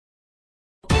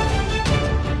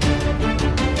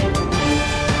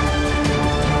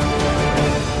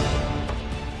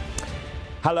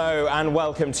Hello and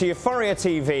welcome to EUFOREA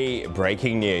TV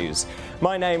Breaking News.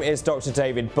 My name is Dr.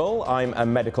 David Bull, I'm a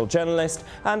medical journalist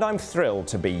and I'm thrilled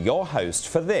to be your host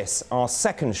for this, our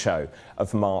second show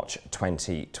of March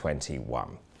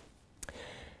 2021.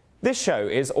 This show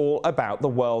is all about the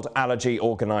World Allergy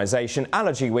Organization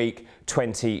Allergy Week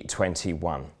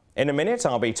 2021. In a minute,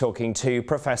 I'll be talking to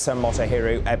Professor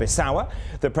Motohiro Ebisawa,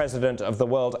 the president of the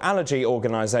World Allergy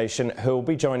Organization, who will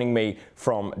be joining me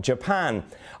from Japan.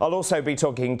 I'll also be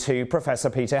talking to Professor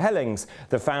Peter Hellings,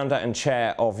 the founder and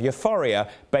chair of EUFOREA,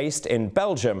 based in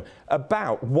Belgium,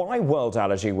 about why World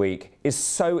Allergy Week is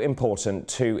so important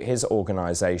to his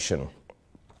organization.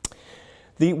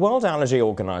 The World Allergy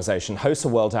Organization hosts a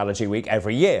World Allergy Week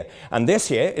every year, and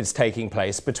this year it's taking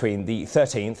place between the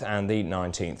 13th and the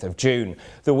 19th of June.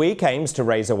 The week aims to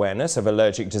raise awareness of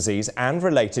allergic disease and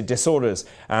related disorders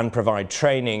and provide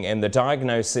training in the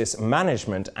diagnosis,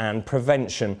 management and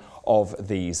prevention of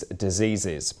these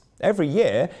diseases. Every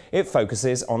year it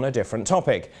focuses on a different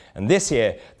topic, and this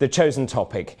year the chosen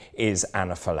topic is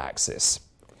anaphylaxis.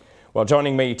 Well,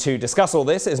 joining me to discuss all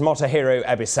this is Motohiro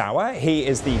Ebisawa. He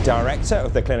is the director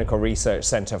of the Clinical Research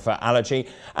Center for Allergy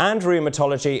and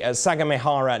Rheumatology at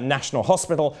Sagamihara National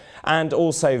Hospital and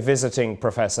also visiting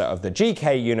professor of the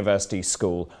GK University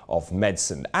School of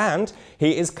Medicine. And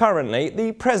he is currently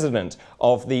the president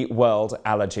of the World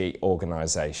Allergy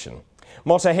Organization.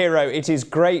 Motohiro, it is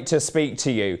great to speak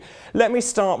to you. Let me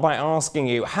start by asking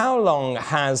you, how long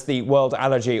has the World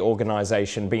Allergy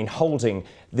Organization been holding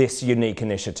this unique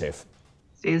initiative?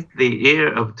 Since the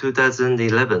year of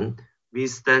 2011, we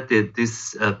started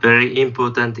this very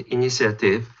important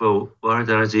initiative for World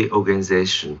Allergy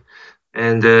Organization.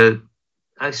 And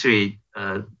actually,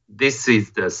 this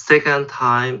is the second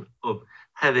time of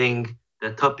having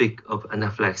the topic of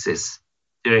anaphylaxis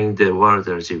during the World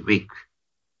Allergy Week.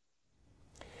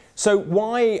 So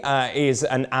why is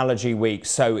an allergy week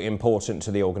so important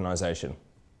to the organization?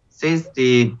 Since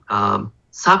the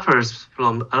suffers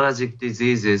from allergic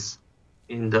diseases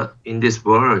in this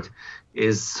world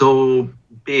is so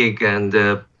big, and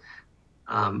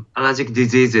allergic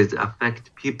diseases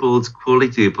affect people's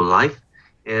quality of life,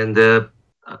 and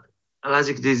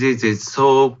allergic disease is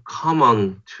so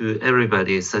common to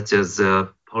everybody, such as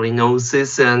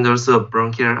pollinosis and also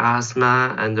bronchial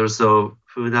asthma and also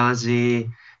food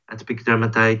allergy, atopic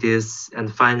dermatitis,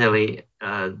 and finally,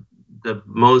 the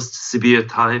most severe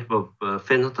type of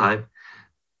phenotype,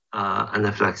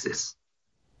 anaphylaxis.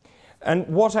 And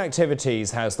what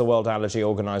activities has the World Allergy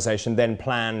Organization then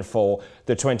planned for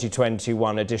the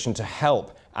 2021 edition to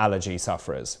help allergy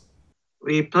sufferers?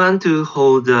 We plan to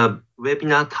hold a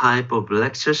webinar type of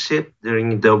lectureship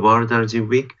during the World Allergy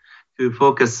Week to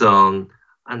focus on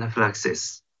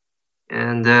anaphylaxis.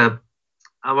 And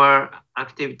our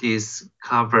activities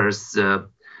covers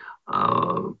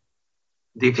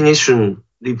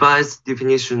revised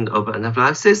definition of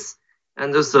anaphylaxis,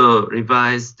 and also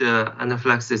revised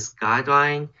anaphylaxis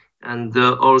guideline, and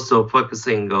also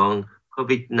focusing on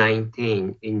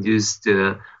COVID-19 induced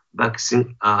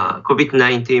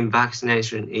COVID-19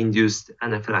 vaccination induced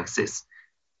anaphylaxis.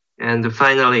 And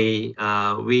finally,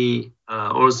 we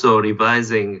are also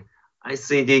revising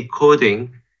ICD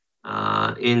coding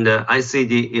in the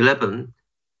ICD-11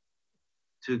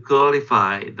 to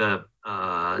qualify the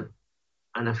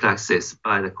anaphylaxis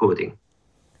by the coding.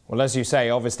 Well, as you say,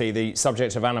 obviously the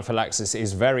subject of anaphylaxis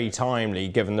is very timely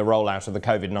given the rollout of the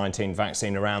COVID-19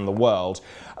 vaccine around the world.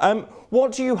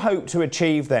 What do you hope to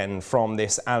achieve then from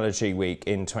this Allergy Week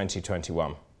in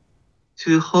 2021?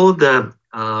 To hold the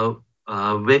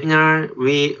webinar,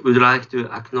 we would like to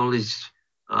acknowledge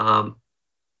to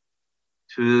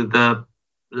the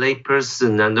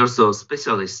layperson and also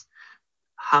specialists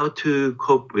how to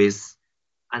cope with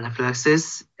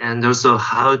anaphylaxis and also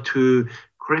how to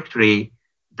correctly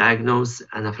diagnose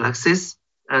anaphylaxis,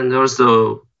 and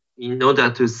also in order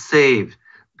to save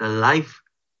the life,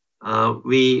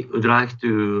 we would like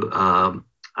to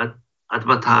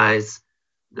advertise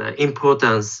the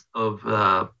importance of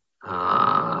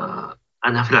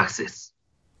anaphylaxis.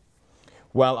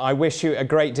 Well, I wish you a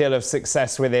great deal of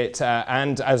success with it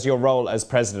and as your role as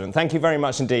president. Thank you very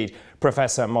much indeed,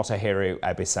 Professor Motohiro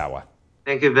Ebisawa.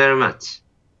 Thank you very much.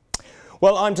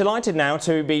 Well, I'm delighted now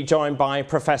to be joined by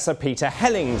Professor Peter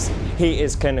Hellings. He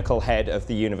is clinical head of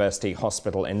the University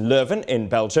Hospital in Leuven in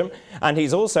Belgium, and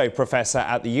he's also professor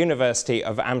at the University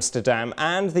of Amsterdam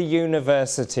and the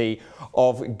University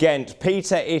of Ghent.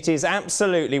 Peter, it is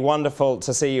absolutely wonderful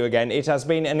to see you again. It has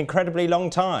been an incredibly long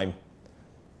time.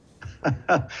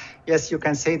 Yes, you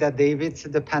can say that, David.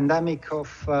 The pandemic of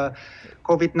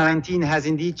COVID-19 has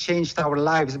indeed changed our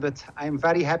lives, but I'm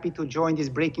very happy to join this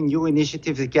Breaking News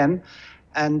initiative again.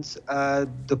 and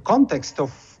the context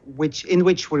in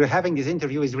which we're having this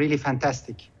interview is really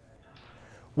fantastic.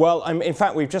 Well, in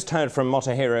fact, we've just heard from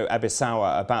Motohiro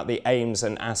Ebisawa about the aims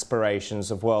and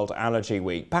aspirations of World Allergy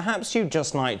Week. Perhaps you'd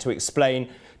just like to explain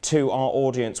to our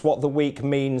audience what the week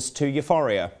means to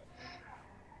EUFOREA.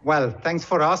 Well, thanks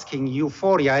for asking.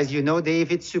 EUFOREA, as you know,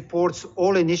 David, supports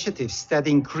all initiatives that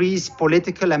increase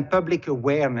political and public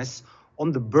awareness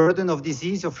on the burden of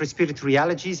disease of respiratory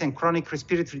allergies and chronic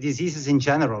respiratory diseases in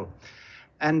general.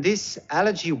 And this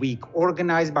Allergy Week,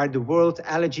 organized by the World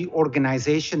Allergy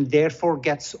Organization, therefore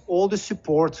gets all the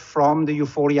support from the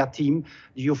EUFOREA team,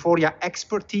 the EUFOREA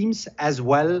expert teams, as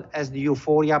well as the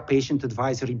EUFOREA Patient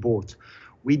Advisory Board.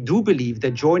 We do believe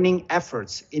that joining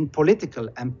efforts in political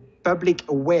and public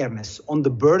awareness on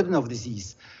the burden of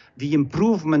disease, the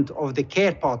improvement of the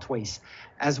care pathways,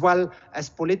 as well as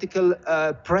political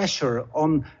pressure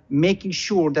on making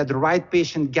sure that the right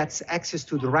patient gets access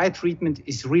to the right treatment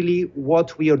is really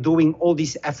what we are doing all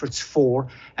these efforts for.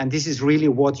 And this is really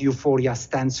what EUFOREA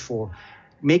stands for,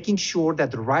 making sure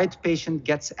that the right patient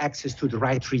gets access to the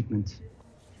right treatment.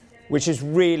 Which is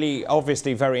really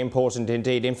obviously very important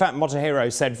indeed. In fact, Motohiro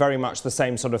said very much the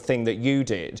same sort of thing that you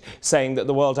did, saying that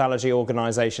the World Allergy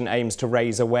Organization aims to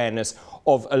raise awareness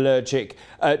of allergic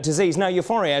disease. Now,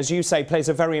 EUFOREA, as you say, plays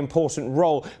a very important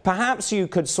role. Perhaps you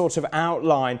could sort of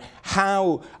outline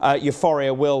how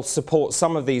EUFOREA will support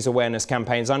some of these awareness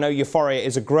campaigns. I know EUFOREA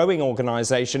is a growing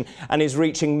organization and is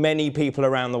reaching many people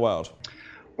around the world.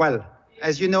 Well,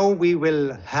 as you know, we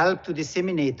will help to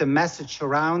disseminate the message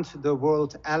around the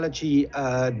World Allergy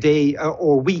Day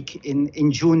or Week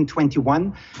in June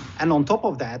 21. And on top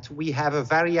of that, we have a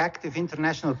very active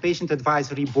international patient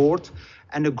advisory board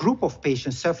and a group of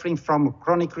patients suffering from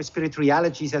chronic respiratory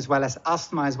allergies, as well as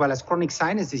asthma, as well as chronic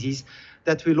sinus disease,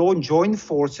 that will all join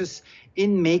forces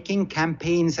in making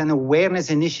campaigns and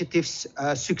awareness initiatives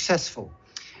successful.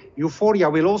 EUFOREA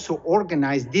will also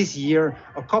organize this year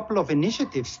a couple of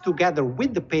initiatives together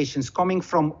with the patients coming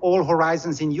from all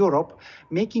horizons in Europe,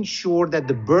 making sure that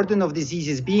the burden of disease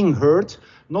is being heard,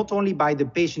 not only by the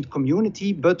patient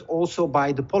community, but also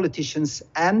by the politicians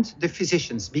and the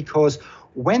physicians. Because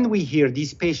when we hear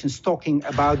these patients talking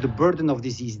about the burden of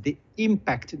disease, the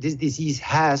impact this disease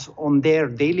has on their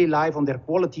daily life, on their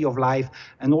quality of life,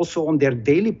 and also on their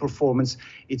daily performance,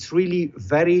 it's really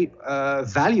very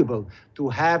valuable to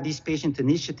have these patient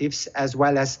initiatives as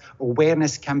well as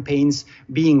awareness campaigns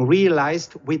being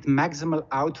realized with maximal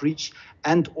outreach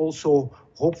and also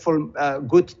hopeful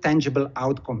good tangible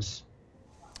outcomes.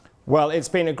 Well, it's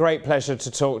been a great pleasure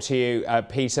to talk to you,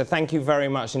 Peter. Thank you very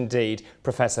much indeed,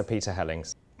 Professor Peter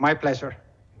Hellings. My pleasure.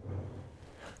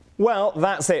 Well,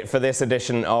 that's it for this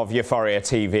edition of EUFOREA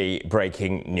TV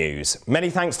Breaking News. Many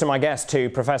thanks to my guests, to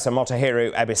Professor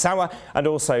Motohiro Ebisawa and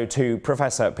also to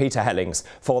Professor Peter Hellings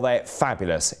for their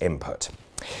fabulous input.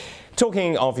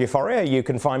 Talking of EUFOREA, you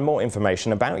can find more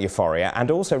information about EUFOREA and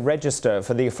also register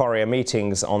for the EUFOREA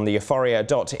meetings on the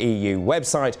euforea.eu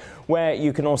website, where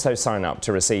you can also sign up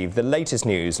to receive the latest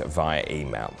news via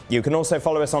email. You can also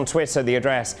follow us on Twitter, the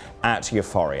address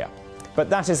 @EUFOREA. But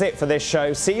that is it for this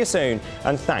show. See you soon,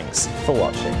 and thanks for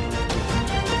watching.